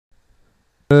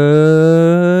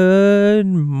Good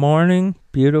morning,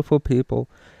 beautiful people.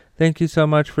 Thank you so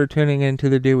much for tuning in to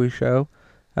The Dewey Show.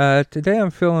 Today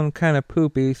I'm feeling kind of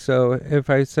poopy, so if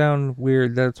I sound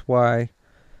weird, that's why.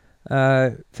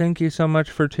 Thank you so much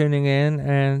for tuning in,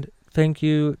 and thank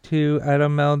you to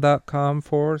AdamMel.com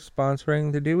for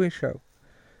sponsoring The Dewey Show.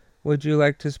 Would you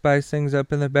like to spice things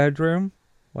up in the bedroom?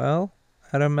 Well,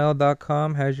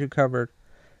 AdamMel.com has you covered.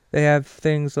 They have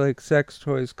things like sex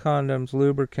toys, condoms,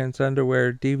 lubricants,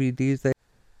 underwear, DVDs.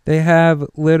 They have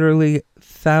literally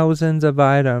thousands of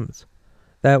items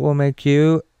that will make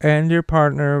you and your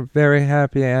partner very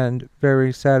happy and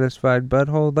very satisfied. But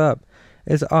hold up.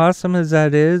 As awesome as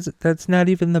that is, that's not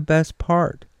even the best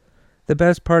part. The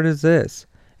best part is this.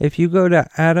 If you go to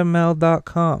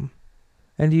AdamMel.com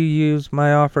and you use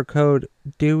my offer code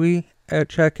DEWEY at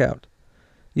checkout,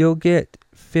 you'll get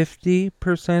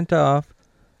 50% off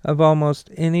of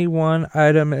almost any one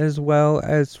item, as well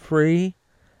as free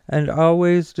and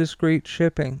always discreet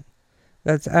shipping.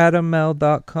 That's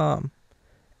AdamMel.com.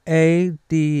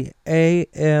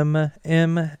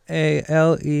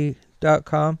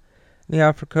 AdamMale.com. The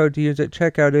offer code to use at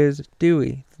checkout is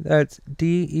DEWEY. That's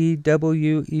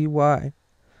DEWEY.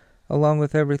 Along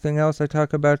with everything else I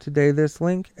talk about today, this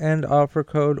link and offer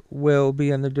code will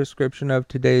be in the description of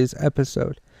today's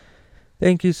episode.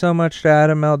 Thank you so much to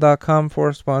AdamMel.com for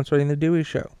sponsoring The Dewey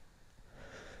Show.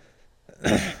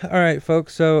 Alright,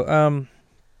 folks, so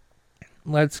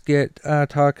let's get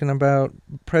talking about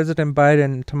President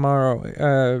Biden tomorrow,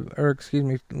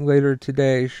 later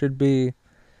today, should be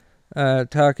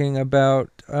talking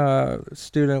about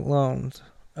student loans,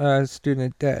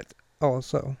 student debt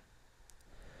also.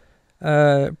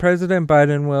 President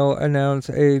Biden will announce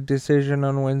a decision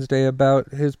on Wednesday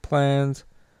about his plans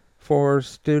for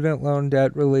student loan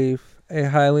debt relief, a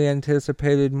highly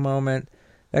anticipated moment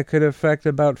that could affect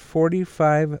about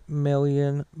 45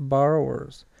 million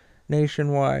borrowers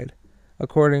nationwide,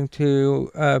 according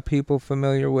to people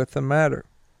familiar with the matter.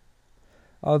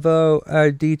 Although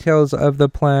details of the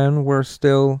plan were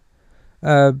still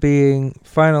being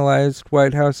finalized,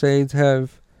 White House aides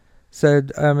have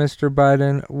said Mr.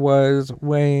 Biden was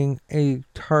weighing a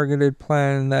targeted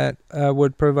plan that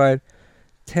would provide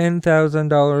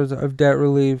 $10,000 of debt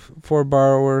relief for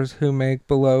borrowers who make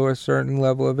below a certain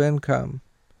level of income.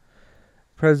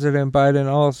 President Biden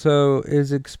also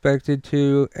is expected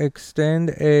to extend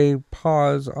a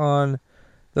pause on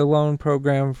the loan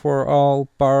program for all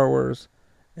borrowers,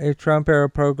 a Trump-era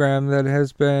program that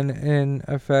has been in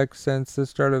effect since the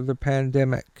start of the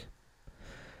pandemic.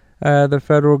 The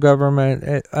federal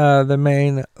government, the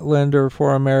main lender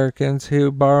for Americans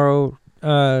who borrow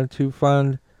to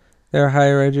fund their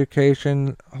higher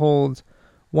education, holds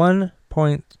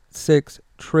 $1.6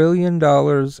 trillion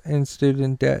in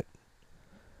student debt.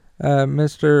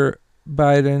 Mr.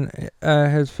 Biden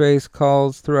has faced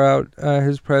calls throughout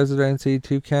his presidency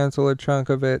to cancel a chunk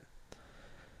of it.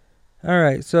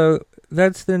 Alright, so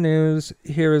that's the news.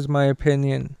 Here is my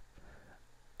opinion.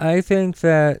 I think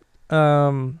that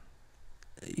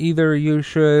either you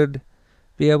should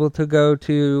be able to go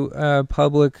to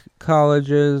public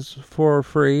colleges for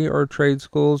free, or trade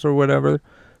schools or whatever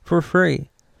for free.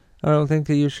 I don't think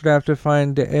that you should have to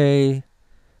find a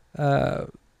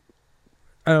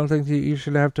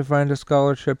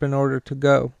scholarship in order to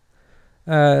go.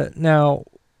 Now,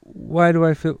 why do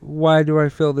I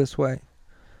feel this way?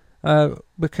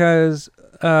 Because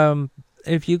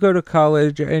if you go to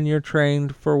college and you're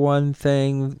trained for one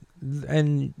thing,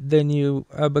 and then you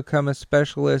become a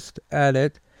specialist at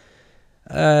it,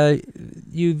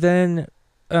 you then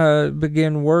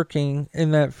begin working in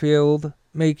that field,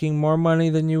 making more money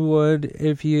than you would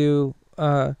if you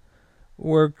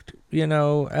worked,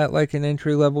 at like an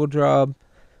entry-level job,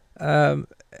 and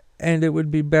it would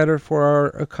be better for our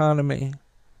economy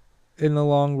in the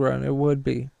long run. It would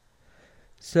be.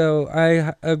 So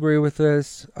I agree with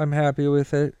this. I'm happy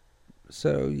with it.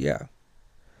 So yeah.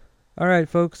 Alright,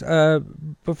 folks,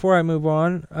 before I move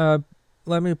on,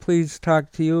 let me please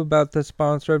talk to you about the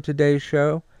sponsor of today's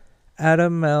show,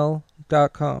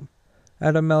 AdamMel.com.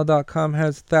 AdamMel.com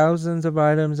has thousands of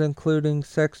items, including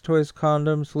sex toys,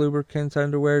 condoms, lubricants,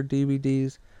 underwear,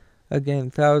 DVDs.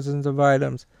 Again, thousands of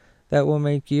items that will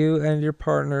make you and your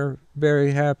partner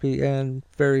very happy and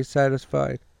very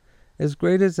satisfied. As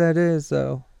great as that is,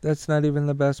 though, that's not even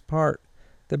the best part.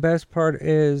 The best part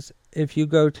is if you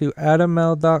go to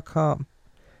AdamMel.com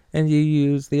and you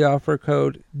use the offer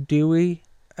code DEWEY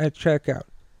at checkout,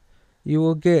 you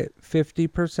will get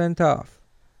 50% off.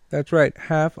 That's right,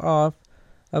 half off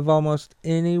of almost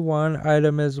any one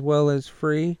item, as well as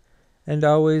free and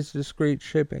always discreet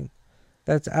shipping.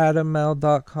 That's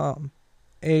AdamMel.com.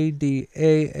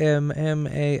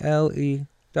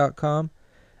 ADAMMALE.com.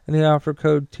 And the offer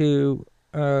code to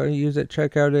use at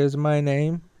checkout is my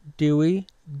name, Dewey,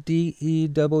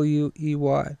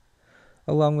 DEWEY.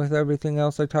 Along with everything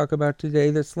else I talk about today,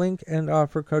 this link and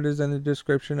offer code is in the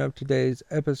description of today's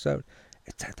episode.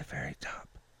 It's at the very top.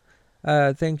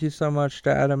 Thank you so much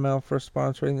to Adam L. for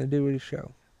sponsoring the Dewey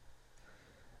Show.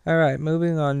 Alright,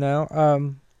 moving on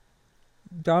now.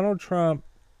 Donald Trump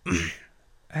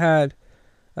had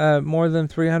more than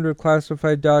 300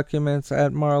 classified documents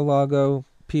at Mar-a-Lago,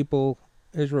 People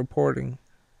is reporting.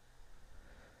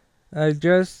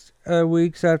 Just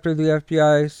weeks after the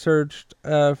FBI searched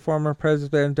former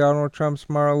President Donald Trump's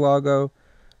Mar-a-Lago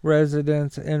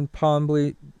residence in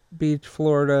Palm Beach,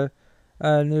 Florida,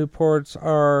 new reports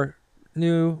are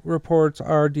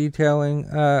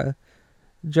detailing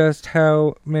just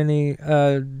how many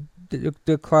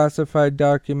classified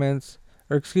documents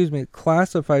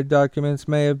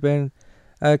may have been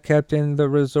kept in the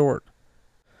resort.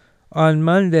 On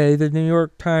Monday, the New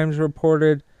York Times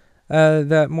reported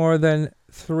that more than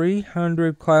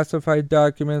 300 classified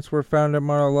documents were found at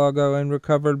Mar-a-Lago and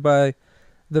recovered by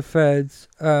the feds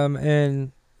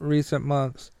in recent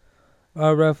months.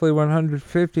 Roughly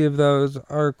 150 of those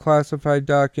are classified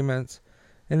documents.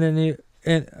 And the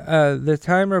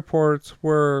Time reports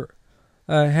were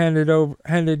handed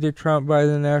to Trump by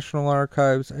the National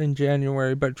Archives in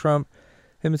January, but Trump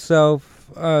himself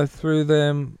threw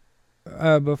them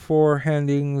before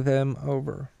handing them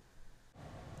over.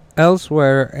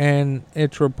 Elsewhere in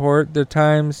its report, the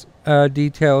Times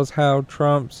details how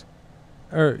Trump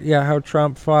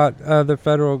fought the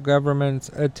federal government's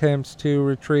attempts to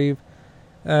retrieve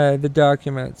the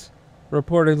documents,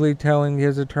 reportedly telling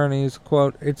his attorneys,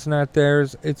 quote, "It's not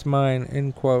theirs, it's mine,"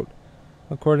 end quote.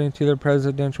 According to the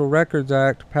Presidential Records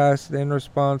Act passed in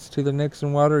response to the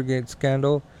Nixon Watergate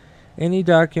scandal, any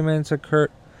documents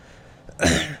occurred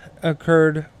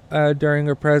during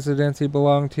a presidency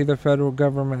belonged to the federal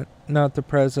government, not the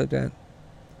president.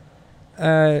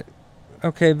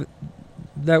 Okay,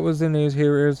 that was the news.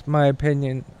 Here is my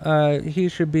opinion. He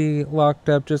should be locked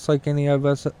up just like any of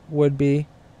us would be,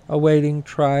 awaiting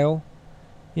trial,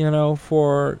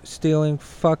 for stealing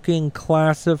fucking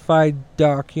classified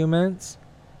documents.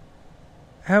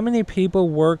 How many people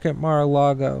work at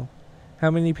Mar-a-Lago? How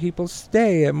many people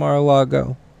stay at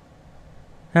Mar-a-Lago?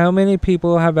 How many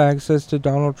people have access to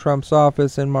Donald Trump's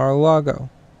office in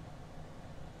Mar-a-Lago?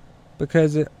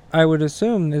 Because I would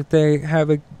assume that they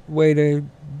have a way to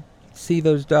see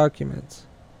those documents.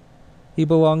 He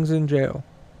belongs in jail.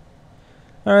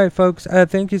 Alright, folks.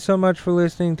 Thank you so much for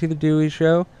listening to The Dewey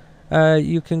Show.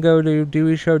 You can go to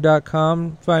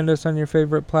DeweyShow.com, find us on your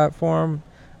favorite platform,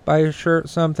 buy a shirt,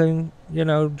 something,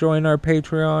 join our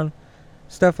Patreon,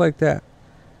 stuff like that.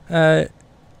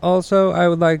 Also, I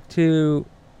would like to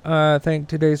thank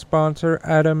today's sponsor,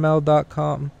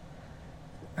 AdamL.com.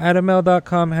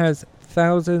 AdamL.com has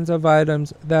thousands of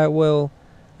items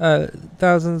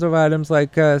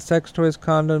like sex toys,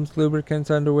 condoms, lubricants,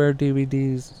 underwear,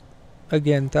 DVDs.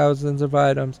 Again, thousands of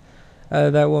items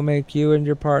that will make you and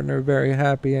your partner very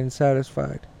happy and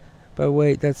satisfied. But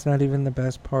wait, that's not even the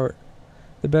best part.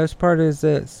 The best part is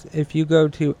this. If you go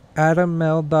to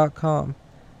AdamL.com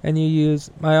and you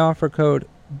use my offer code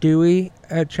Dewey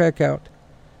at checkout,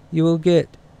 you will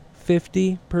get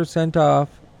 50%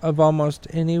 off of almost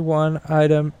any one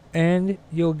item, and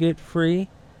you'll get free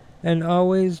and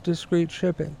always discreet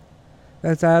shipping.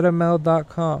 That's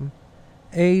AdamL.com.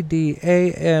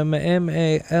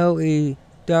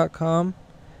 ADAMMALE.com.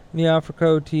 The offer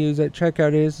code to use at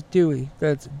checkout is Dewey.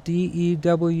 That's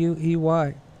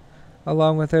DEWEY.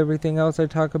 Along with everything else I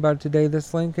talk about today,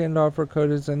 this link and offer code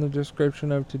is in the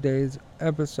description of today's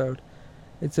episode.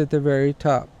 It's at the very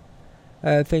top.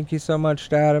 Thank you so much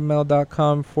to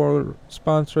AdamL.com for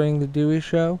sponsoring The Dewey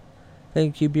Show.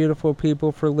 Thank you, beautiful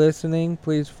people, for listening.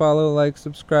 Please follow, like,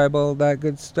 subscribe, all that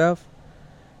good stuff.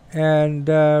 And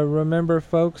remember,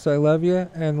 folks, I love you,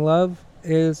 and love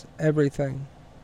is everything.